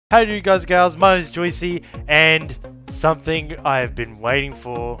How do you guys, gals? My name is Joicey, and something I have been waiting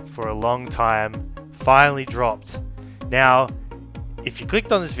for a long time finally dropped. Now, if you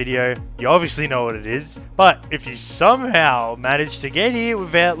clicked on this video, you obviously know what it is, but if you somehow managed to get here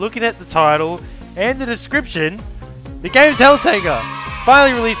without looking at the title and the description, the game's HELLTAKER!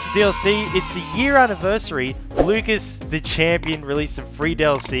 Finally released the DLC. It's the year anniversary. Lucas, the champion, released a free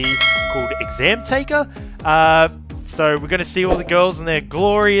DLC called EXAMTAKER. So we're going to see all the girls in their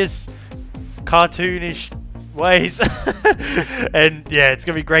glorious, cartoonish ways. And yeah, it's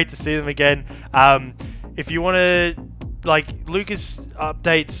going to be great to see them again. If you want to, like, Lucas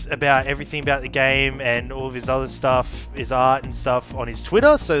updates about everything about the game and all of his other stuff, his art and stuff on his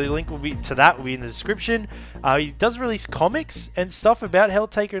Twitter, so the link will be to that will be in the description. He does release comics and stuff about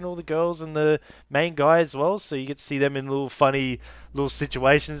HELLTAKER and all the girls and the main guy as well, so you get to see them in little funny little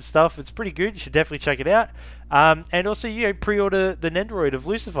situations and stuff. It's pretty good. You should definitely check it out. And also, you know, pre-order the Nendoroid of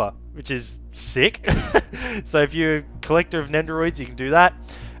Lucifer, which is sick. So if you're a collector of Nendoroids, you can do that.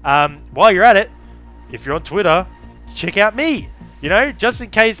 While you're at it, if you're on Twitter, check out me, you know, just in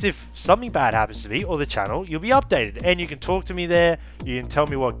case if something bad happens to me or the channel, you'll be updated and you can talk to me there. You can tell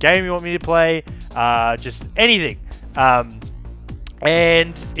me what game you want me to play, just anything.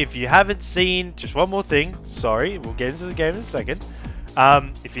 And if you haven't seen, just one more thing, sorry, we'll get into the game in a second.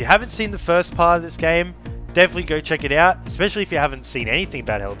 If you haven't seen the first part of this game, definitely go check it out, especially if you haven't seen anything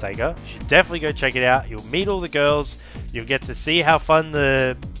about HELLTAKER. You should definitely go check it out. You'll meet all the girls, you'll get to see how fun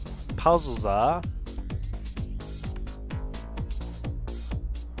the puzzles are.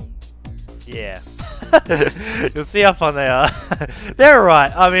 Yeah. You'll see how fun they are. They're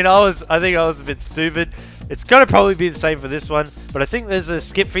right. I mean, I think I was a bit stupid. It's gonna probably be the same for this one, but I think there's a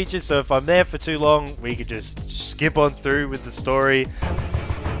skip feature, so if I'm there for too long, we could just skip on through with the story.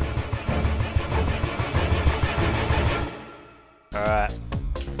 Alright.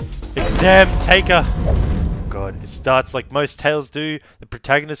 EXAMTAKER. God, it starts like most tales do. The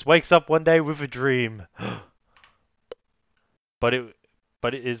protagonist wakes up one day with a dream. But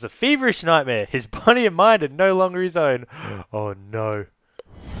it is a feverish nightmare. His body and mind are no longer his own. Oh no.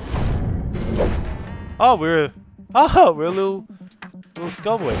 Oh, we're a little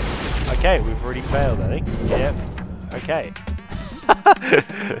skullboy. Okay, we've already failed, I think. Yep. Okay.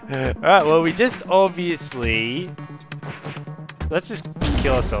 Alright, well, we just obviously... Let's just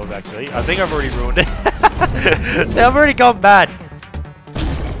kill ourselves, actually. I think I've already ruined it. See, I've already gone bad.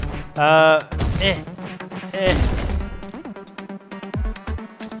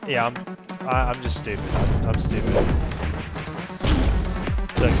 Yeah, I'm just stupid. I'm stupid.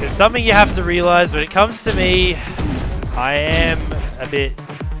 Look, there's something you have to realize when it comes to me. I am a bit...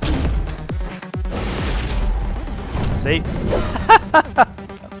 See?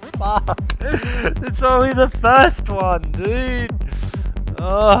 Fuck. It's only the first one, dude.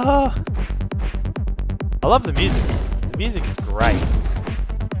 Oh. I love the music. The music is great.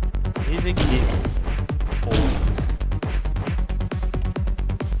 The music is awesome.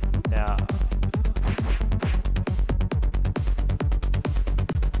 Now...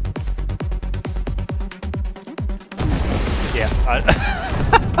 Yeah,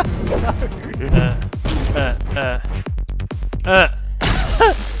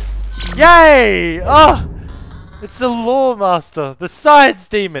 Yay! Oh! It's the Law Master, the Science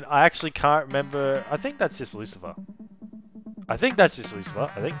Demon! I actually can't remember. I think that's just Lucifer.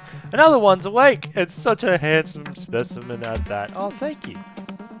 Another one's awake! It's such a handsome specimen at that. Oh, thank you.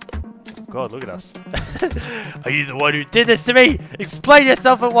 God, look at us. Are you the one who did this to me? Explain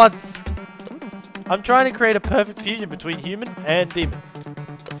yourself at once! I'm trying to create a perfect fusion between human and demon.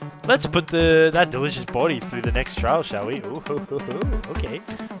 Let's put that delicious body through the next trial, shall we? Ooh, okay.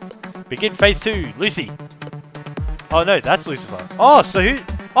 Begin phase 2, Lucy. Oh no, that's Lucifer. Oh, so who?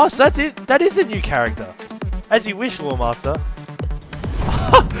 Oh, so that's it. That is a new character. As you wish, Lawmaster.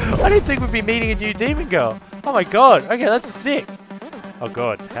 I didn't think we'd be meeting a new demon girl. Oh my god. Okay, that's sick. Oh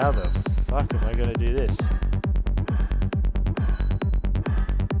god, how the fuck am I gonna do this?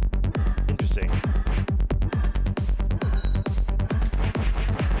 Interesting.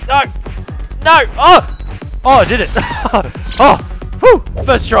 No! No! Oh! Oh, I did it! Oh! Whew!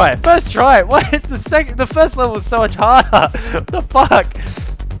 First try! First try! What? The first level was so much harder! What the fuck?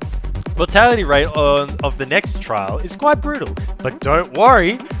 Mortality rate of the next trial is quite brutal, but don't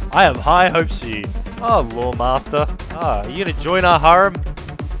worry, I have high hopes for you. Oh, Lawmaster. Ah, are you gonna join our harem?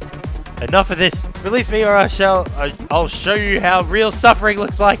 Enough of this. Release me or I'll show you how real suffering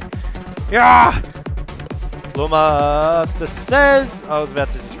looks like. Yeah! Lawmaster says... I was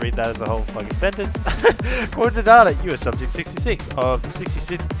about to just read that as a whole fucking sentence. According to data, you are subject 66 of the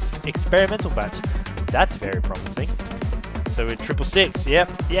 66 experimental batch. That's very promising. So we're 666.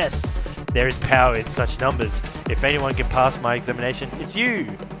 Yep. Yes. There is power in such numbers. If anyone can pass my examination, it's you.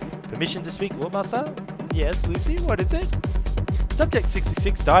 Permission to speak, Lawmaster? Yes, Lucy. What is it? Subject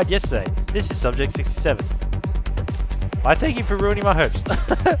 66 died yesterday. This is Subject 67. I thank you for ruining my hopes.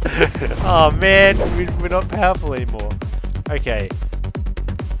 Oh man, we're not powerful anymore. Okay.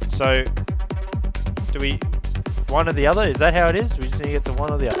 So, do we... one or the other? Is that how it is? We just need to get to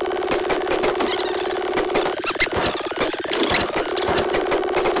one or the other.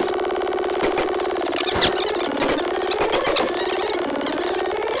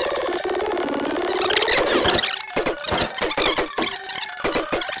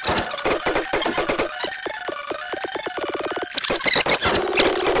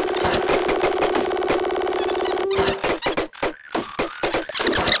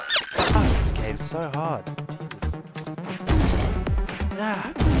 So hard. Jesus.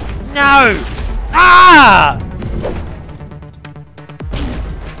 Ah. No! Ah!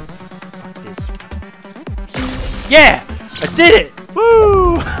 Fuck this. Yeah! I did it!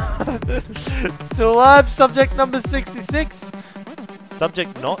 Woo! Still alive, subject number 66.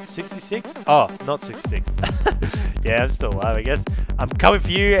 Subject not 66? Oh, not 66. Yeah, I'm still alive, I guess. I'm coming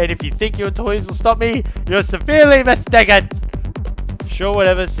for you, and if you think your toys will stop me, you're severely mistaken! Sure,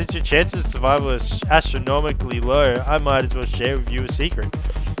 whatever, since your chances of survival is astronomically low, I might as well share with you a secret.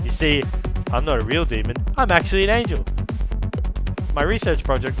 You see, I'm not a real demon, I'm actually an angel. My research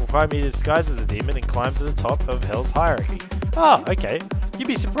project will find me disguised as a demon and climb to the top of Hell's hierarchy. Oh, okay. You'd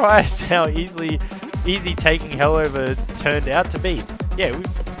be surprised how easy taking Hell over turned out to be. Yeah,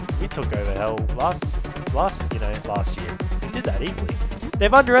 we took over Hell last year. We did that easily.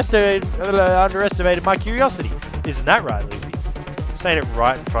 They've underestimated my curiosity. Isn't that right, Lucy? Saying it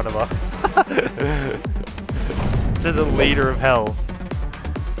right in front of her. To the leader of Hell.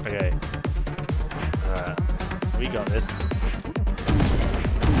 Okay. Alright. We got this.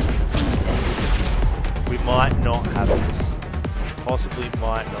 We might not have this. Possibly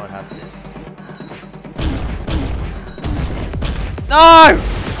might not have this. No!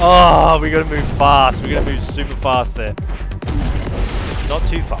 Oh, we gotta move fast. We gotta move super fast there. Not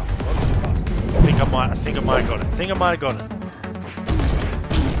too fast. Not too fast. I think I might have got it. I think I might have got it.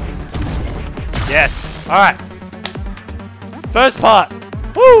 Yes. Alright. First part.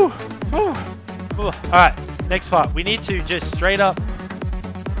 Woo! Woo! Alright. Next part. We need to just straight up. I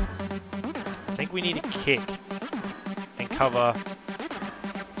think we need to kick. And cover.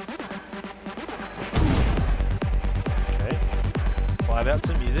 Okay. Vibe out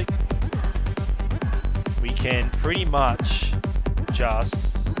some music. We can pretty much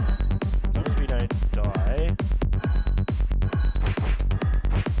just. As long as we don't die.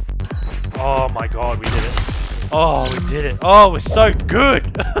 Oh my god, we did it. Oh, we did it. Oh, we're so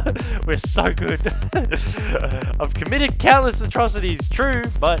good. We're so good. I've committed countless atrocities, true,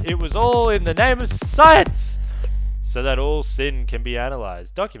 but it was all in the name of science. So that all sin can be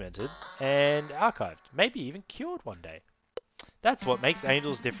analyzed, documented, and archived. Maybe even cured one day. That's what makes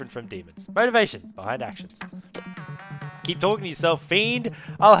angels different from demons. Motivation behind actions. Keep talking to yourself, fiend.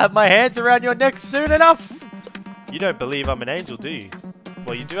 I'll have my hands around your neck soon enough. You don't believe I'm an angel, do you?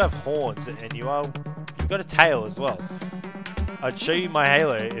 Well, you do have horns, and you've got a tail as well. I'd show you my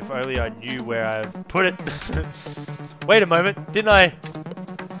halo if only I knew where I put it. Wait a moment, didn't I?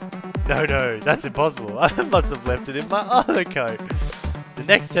 No, that's impossible. I must have left it in my other coat. The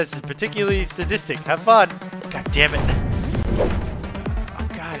next test is particularly sadistic. Have fun. God damn it. Oh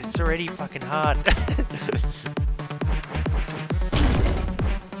god, it's already fucking hard.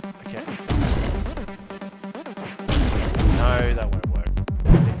 Okay. No, that won't.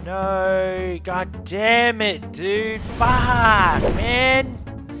 No, god damn it, dude. Fuck, man.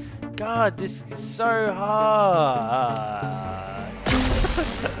 God, this is so hard.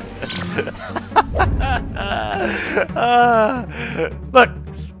 Look,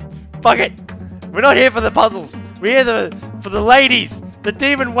 fuck it. We're not here for the puzzles. We're here for the ladies, the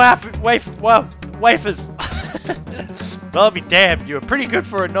demon wafers. Well, I'll be damned. You were pretty good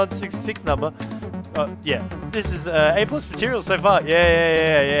for a non-66 number. Yeah, this is A+ material so far.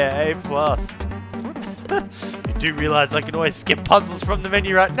 Yeah, A+. You do realize I can always skip puzzles from the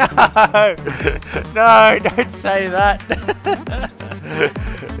menu, right? No, no, don't say that.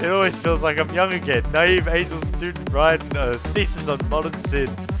 It always feels like I'm young again. Naive angel student writing a thesis on modern sin.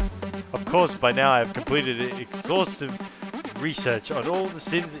 Of course, by now I have completed exhaustive research on all the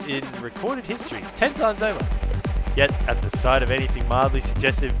sins in recorded history, 10 times over. Yet, at the sight of anything mildly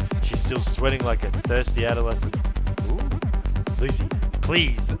suggestive, she's still sweating like a thirsty adolescent. Ooh. Lucy,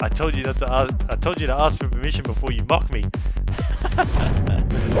 please, I told you to ask for permission before you mock me.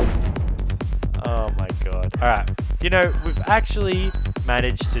 Oh my god. Alright. You know, we've actually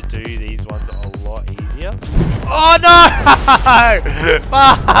managed to do these ones a lot easier. Oh no!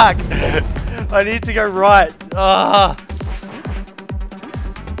 Fuck! I need to go right. Oh.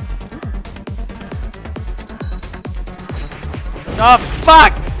 Oh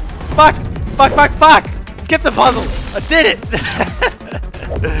fuck! Fuck! Fuck! Fuck! Fuck! Skip the puzzle! I did it!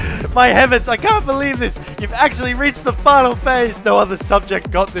 My heavens! I can't believe this! You've actually reached the final phase! No other subject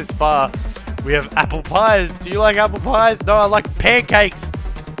got this far. We have apple pies. Do you like apple pies? No, I like pancakes.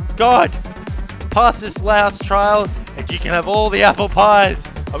 God! Pass this last trial and you can have all the apple pies.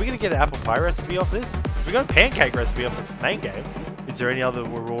 Are we going to get an apple pie recipe off this? We got a pancake recipe off the main game. Is there any other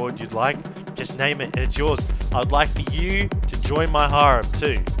reward you'd like? Just name it and it's yours. I'd like for you to join my harem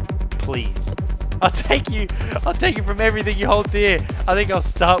too. Please. I'll take you from everything you hold dear. I think I'll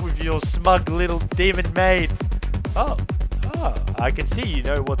start with your smug little demon maid. Oh, I can see you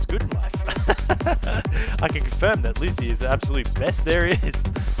know what's good in life. I can confirm that Lucy is the absolute best there is.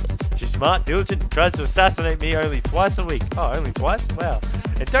 She's smart, diligent, and tries to assassinate me only twice a week. Oh, only twice? Wow.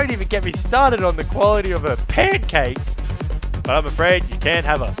 And don't even get me started on the quality of her pancakes. But I'm afraid you can't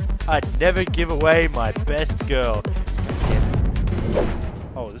have her. I'd never give away my best girl.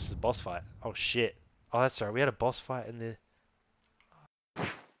 Oh, this is a boss fight. Oh shit. Oh, that's right. We had a boss fight in the...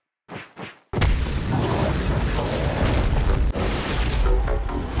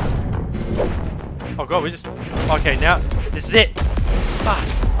 Oh god, we just... Okay, now, this is it. Fuck.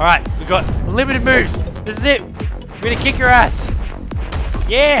 Alright, we got unlimited moves. This is it. We're gonna kick your ass.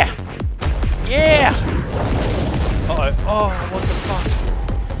 Yeah. Yeah. Uh-oh. Oh, what the fuck?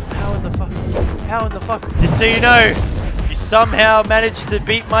 How in the fuck? How in the fuck? Just so you know, if you somehow manage to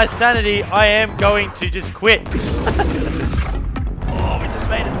beat my sanity, I am going to just quit. Oh, we just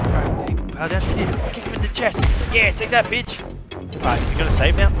made it. Alright, take power down. Kick him in the chest. Yeah, take that, bitch. Alright, is he gonna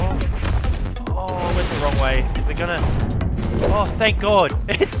save now? Oh, I went the wrong way. Is it gonna... Oh, thank God.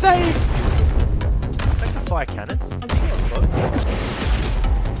 It saves! Take the fire cannons. Is he going slow?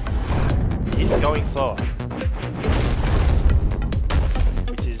 He's going slow.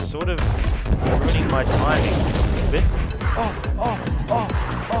 Which is sort of ruining my timing a little bit. Oh.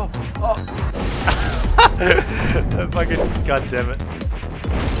 Fucking... God damn it.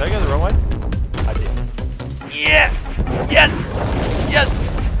 Did I go the wrong way? I did. Yeah! Yes! Yes!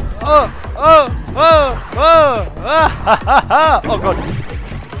 Oh god.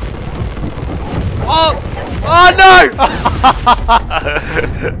 Oh no!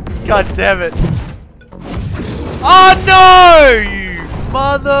 God damn it. Oh no! You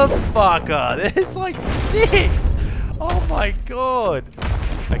motherfucker. There's like 6. Oh my god.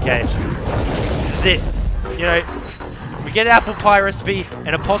 Okay. This is it. You know, we get an apple pie recipe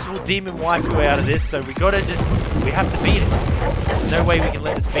and a possible demon waifu out of this, so we gotta just... We have to beat it. There's no way we can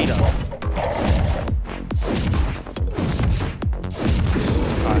let this beat us.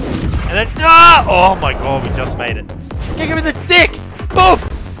 Right. And then... Ah! Oh my god, we just made it. Kick him in the dick! Boom!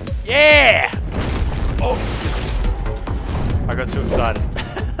 Yeah! Oh! I got too excited.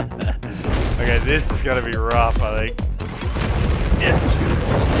 Okay, this is gonna be rough, I think. Yeah.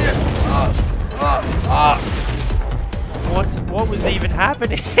 What was even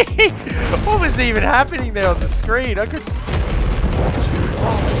happening? What was even happening there on the screen? I could...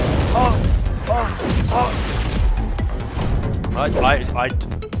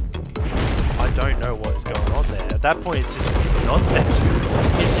 I don't know what's going on there. At that point, it's just nonsense.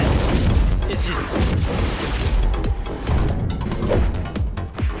 It's just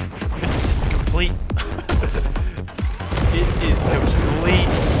complete. It is complete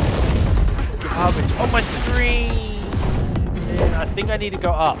garbage on my screen. Man, I think I need to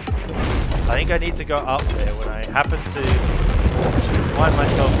go up. I think I need to go up there when I happen to find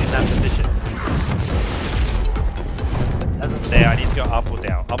myself in that position. As I'm saying, I need to go up or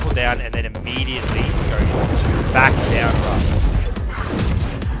down, and then immediately go back down or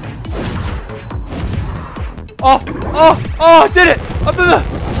up. Oh, I did it! I did it!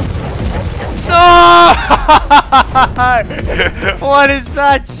 No! What is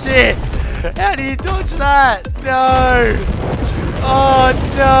that shit? How do you dodge that? No! Oh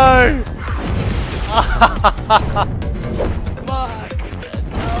no! Fuck!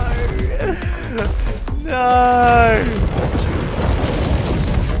 No!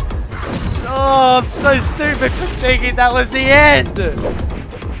 Oh, I'm so stupid for thinking that was the end!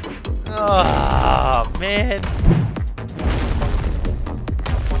 Oh, man.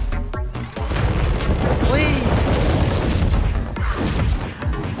 Please!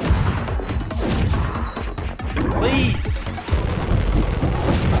 Please!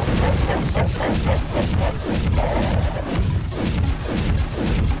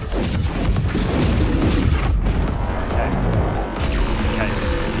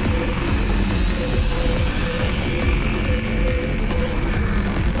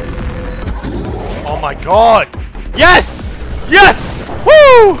 god! Yes! Yes!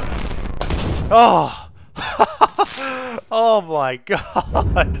 Woo! Oh! Oh my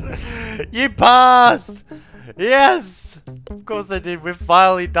god! You passed! Yes! Of course I did. We've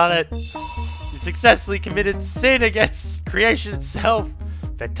finally done it. You successfully committed sin against creation itself.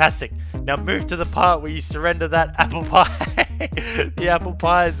 Fantastic. Now move to the part where you surrender that apple pie. The apple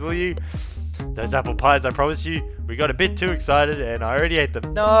pies, will you? Those apple pies, I promise you. We got a bit too excited and I already ate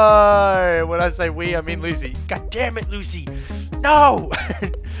them. No! When I say we, I mean Lucy. God damn it, Lucy! No!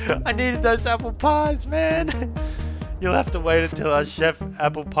 I needed those apple pies, man. You'll have to wait until our chef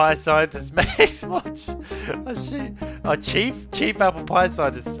apple pie scientist makes much. Our chief apple pie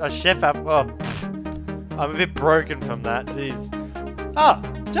scientist. Our chef apple. Oh, I'm a bit broken from that. Jeez. Ah,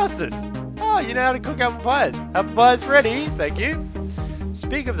 Justice. Oh, you know how to cook apple pies. Apple pies ready. Thank you.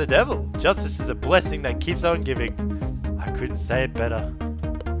 Speak of the devil, justice is a blessing that keeps on giving. I couldn't say it better.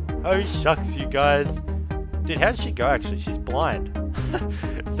 Oh shucks, you guys. Dude, how did she go actually? She's blind.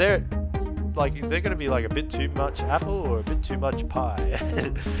 Is there gonna be like a bit too much apple or a bit too much pie?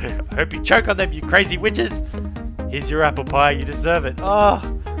 I hope you choke on them, you crazy witches. Here's your apple pie, you deserve it. Oh,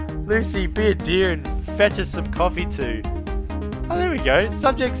 Lucy, be a dear and fetch us some coffee too. Oh, there we go.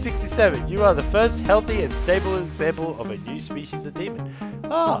 Subject 67. You are the first healthy and stable example of a new species of demon.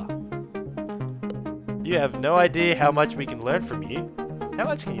 Ah. You have no idea how much we can learn from you. How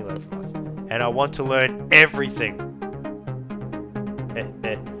much can you learn from us? And I want to learn everything.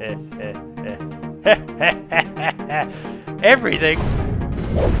 Everything?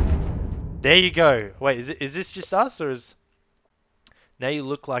 There you go. Wait, is this just us or is... Now you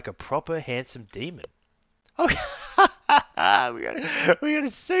look like a proper handsome demon. Oh, we got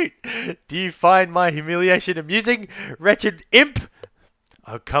a suit. Do you find my humiliation amusing, wretched imp?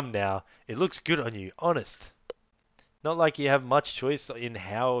 Oh, come now. It looks good on you, honest. Not like you have much choice in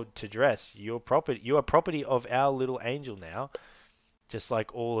how to dress. You are property of our little angel now. Just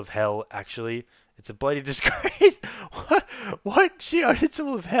like all of hell, actually. It's a bloody disgrace. What? She owns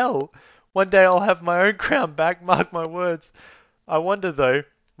all of hell. One day I'll have my own crown back, mark my words. I wonder though,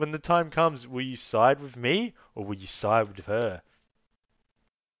 when the time comes, will you side with me or will you side with her?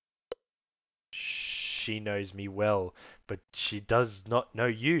 She knows me well, but she does not know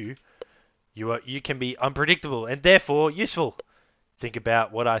you. You can be unpredictable and therefore useful. Think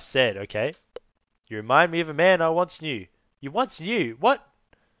about what I said, okay? You remind me of a man I once knew. You once knew? What?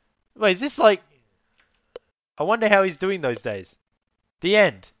 Wait, is this like... I wonder how he's doing those days. The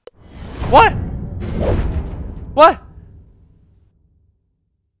end. What? What?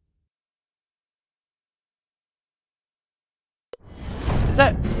 Is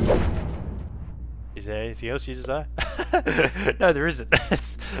that... Is there anything else you desire? No, there isn't.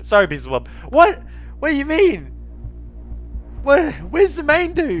 Sorry, Beelzebub. What? What do you mean? Where's the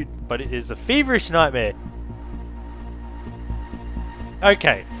main dude? But it is a feverish nightmare.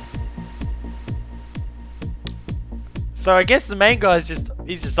 Okay. So I guess the main guy is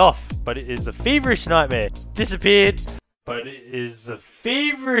he's just off. But it is a feverish nightmare. Disappeared. But it is a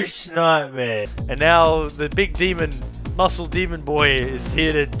feverish nightmare. And now the big demon, muscle demon boy is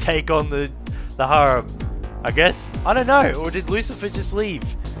here to take on the harem. I guess. I don't know. Or did Lucifer just leave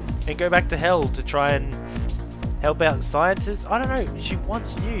and go back to hell to try and help out scientists? I don't know. She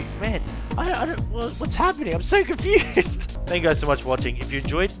once knew. Man, I don't what's happening? I'm so confused. Thank you guys so much for watching. If you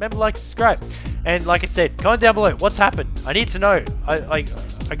enjoyed, remember to like, subscribe. And like I said, comment down below. What's happened? I need to know. I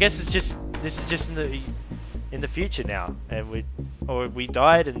guess this is just in the future now. And we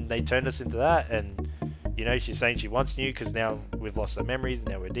died and they turned us into that. And you know, she's saying she once knew because now we've lost our memories and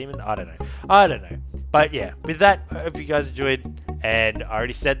now we're a demon. I don't know. But yeah, with that, I hope you guys enjoyed. And I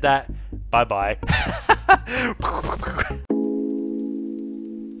already said that. Bye bye.